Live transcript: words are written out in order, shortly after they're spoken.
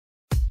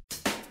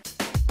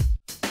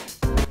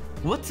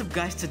What's up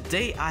guys,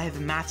 today I have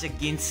a match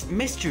against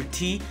Mr.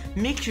 T.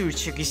 Make sure you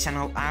check his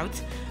channel out.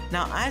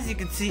 Now as you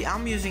can see,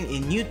 I'm using a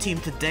new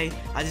team today.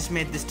 I just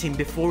made this team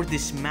before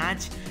this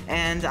match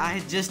and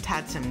I just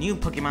had some new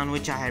Pokemon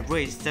which I had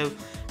raised, so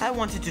I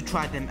wanted to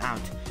try them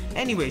out.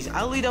 Anyways,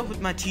 I'll lead up with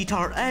my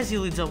T-Tar as he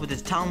leads up with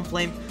his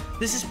Talonflame.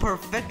 This is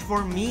perfect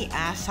for me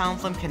as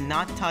Talonflame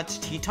cannot touch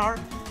T-Tar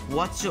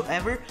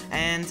whatsoever,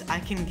 and I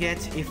can get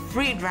a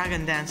free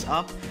Dragon Dance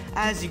up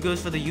as he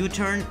goes for the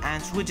U-turn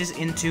and switches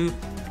into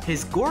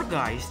his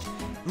Gourgeist.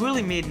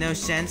 Really made no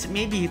sense.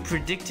 Maybe he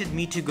predicted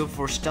me to go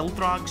for Stealth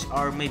Rocks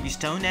or maybe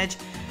Stone Edge,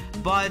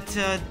 but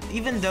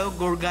even though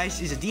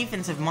Gourgeist is a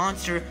defensive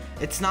monster,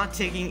 it's not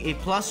taking a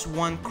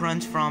 +1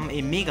 crunch from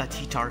a Mega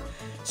T-Tar.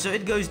 So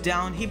it goes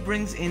down. He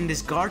brings in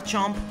this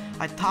Garchomp.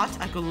 I thought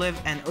I could live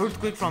an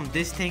Earthquake from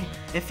this thing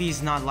if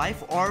he's not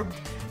Life Orbed,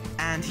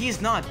 and he is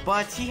not,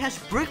 but he has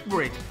Brick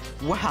Break.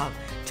 Wow,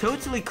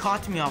 totally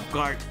caught me off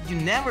guard. You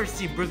never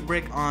see Brick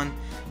Break on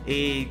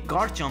a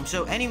Garchomp.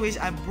 So anyways,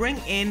 I bring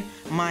in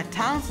my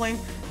Talonflame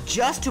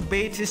just to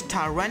bait his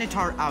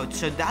Tyranitar out,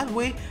 so that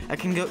way I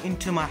can go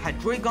into my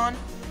Hydreigon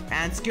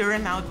and scare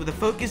him out with a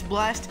Focus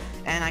Blast,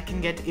 and I can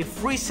get a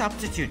free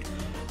substitute.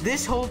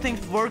 This whole thing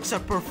works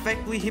out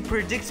perfectly. He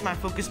predicts my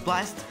Focus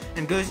Blast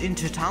and goes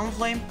into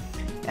Talonflame,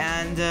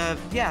 and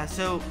yeah,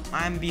 so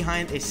I'm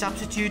behind a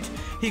substitute.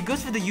 He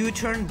goes for the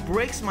U-turn,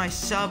 breaks my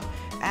sub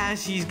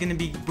as he's gonna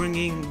be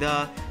bringing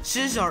the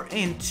Scizor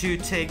in to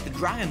take the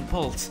Dragon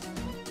Pulse.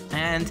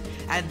 And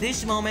at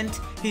this moment,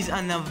 he's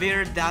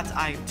unaware that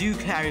I do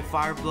carry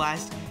Fire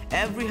Blast.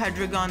 Every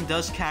Hydreigon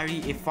does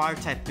carry a fire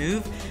type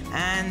move,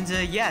 and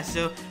yeah,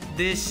 so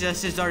this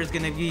Scizor is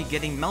gonna be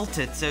getting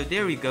melted. So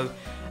there we go.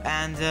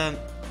 And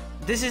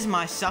this is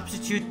my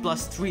substitute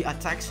 +3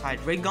 attacks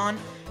Hydreigon.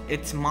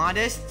 It's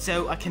modest,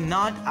 so I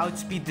cannot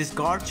outspeed this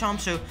Garchomp,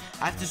 so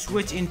I have to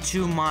switch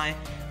into my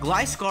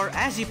Gliscor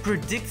as he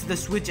predicts the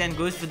switch and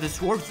goes for the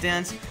Swords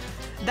Dance.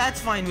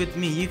 That's fine with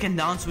me. You can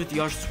dance with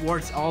your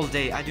swords all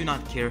day, I do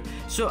not care.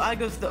 So I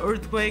go for the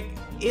Earthquake.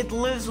 It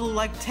lives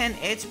like 10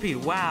 HP,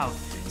 wow.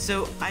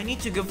 So I need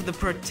to go for the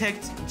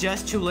Protect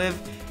just to live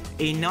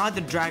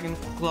another Dragon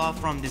Claw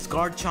from this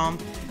Garchomp.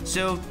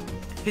 So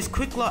his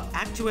Quick Claw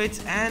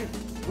activates, and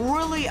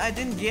really I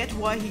didn't get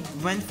why he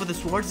went for the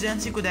Swords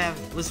Dance. He could have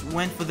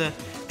went for the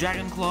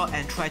Dragon Claw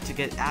and tried to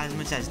get as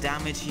much as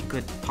damage he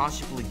could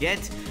possibly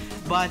get.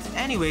 But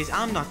anyways,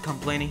 I'm not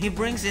complaining. He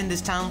brings in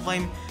this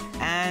Talonflame,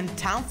 and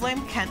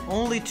Talonflame can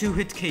only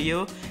 2-hit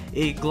KO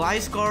a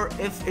Gliscor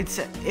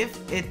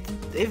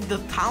if the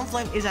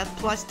Talonflame is at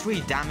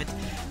 +3 damage.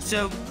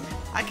 So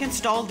I can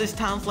stall this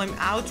Talonflame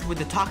out with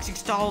the Toxic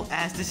Stall,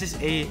 as this is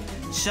a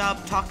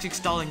sub-toxic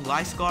stalling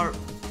Gliscor,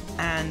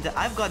 and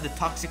I've got the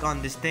Toxic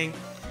on this thing.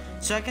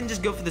 So I can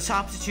just go for the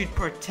substitute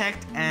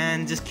Protect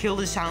and just kill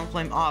this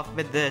Talonflame off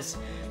with this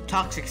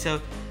Toxic.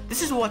 So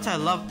this is what I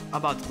love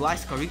about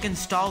Gliscor. You can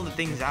stall the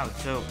things out.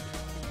 So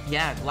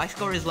yeah,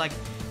 Gliscor is like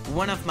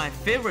one of my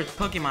favorite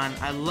Pokemon.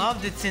 I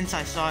loved it since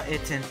I saw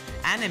it in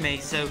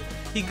anime. So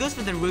he goes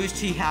for the Roost.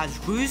 He has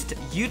Roost,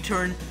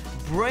 U-turn,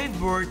 Brave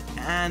Bird,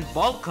 and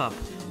Bulk Up.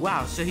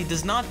 Wow, so he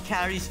does not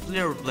carry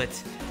Flare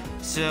Blitz.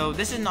 So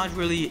this is not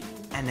really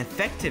an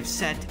effective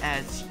set,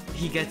 as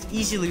he gets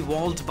easily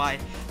walled by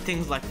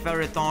things like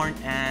Ferrothorn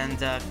and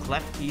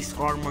Klefki,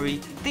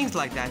 Skarmory, things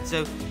like that.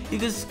 So he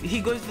goes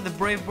for the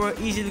Brave Bird,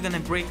 easily gonna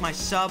break my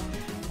sub,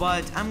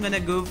 but I'm gonna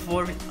go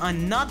for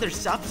another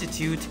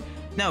substitute.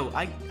 No,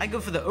 I go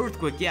for the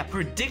Earthquake, yeah,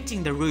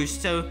 predicting the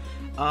Roost. So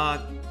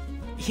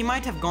he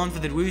might have gone for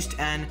the Roost,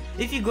 and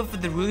if you go for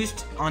the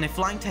Roost on a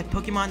Flying type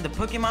Pokemon, the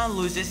Pokemon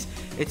loses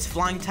its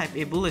Flying type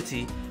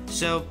ability.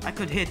 So I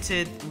could hit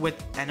it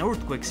with an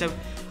Earthquake. So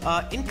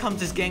in comes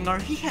this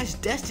Gengar. He has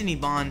Destiny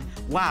Bond.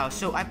 Wow,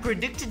 so I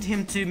predicted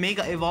him to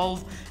Mega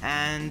Evolve,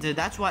 and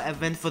that's why I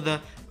went for the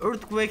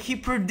Earthquake. He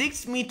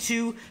predicts me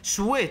to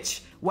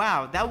switch.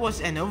 Wow, that was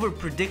an over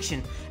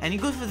prediction. And he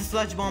goes for the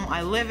Sludge Bomb.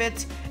 I live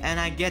it, and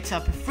I get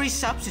up a free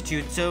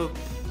substitute. So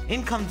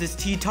in comes this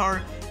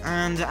T-Tar,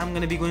 and I'm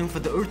gonna be going for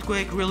the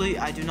Earthquake. Really,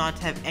 I do not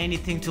have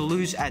anything to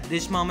lose at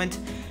this moment.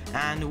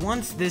 And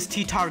once this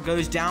T-Tar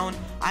goes down,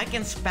 I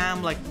can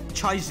spam like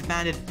Choice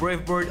Banded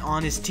Brave Bird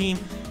on his team,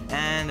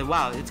 and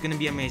wow, it's gonna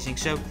be amazing.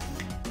 So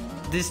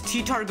this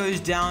T-Tar goes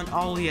down.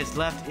 All he has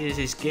left is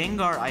his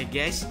Gengar, I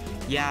guess.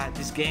 Yeah,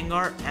 this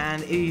Gengar,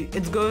 and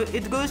it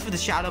goes for the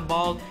Shadow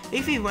Ball.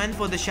 If he went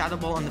for the Shadow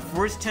Ball on the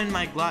first turn,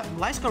 my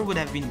Gliscor would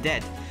have been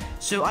dead.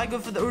 So I go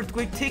for the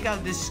Earthquake, take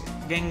out this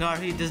Gengar.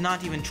 He does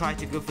not even try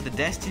to go for the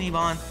Destiny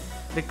Bond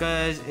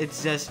because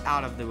it's just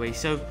out of the way.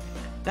 So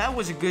that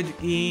was a good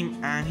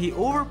game, and he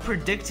over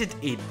predicted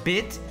a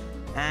bit,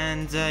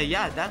 and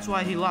yeah, that's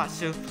why he lost.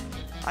 So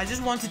I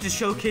just wanted to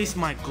showcase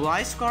my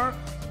Gliscor.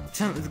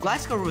 The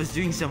Gliscor was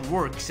doing some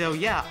work. So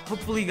yeah,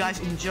 hopefully you guys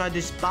enjoyed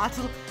this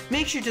battle.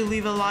 Make sure to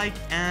leave a like,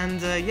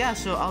 and yeah,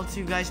 so I'll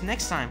see you guys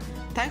next time.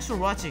 Thanks for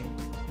watching.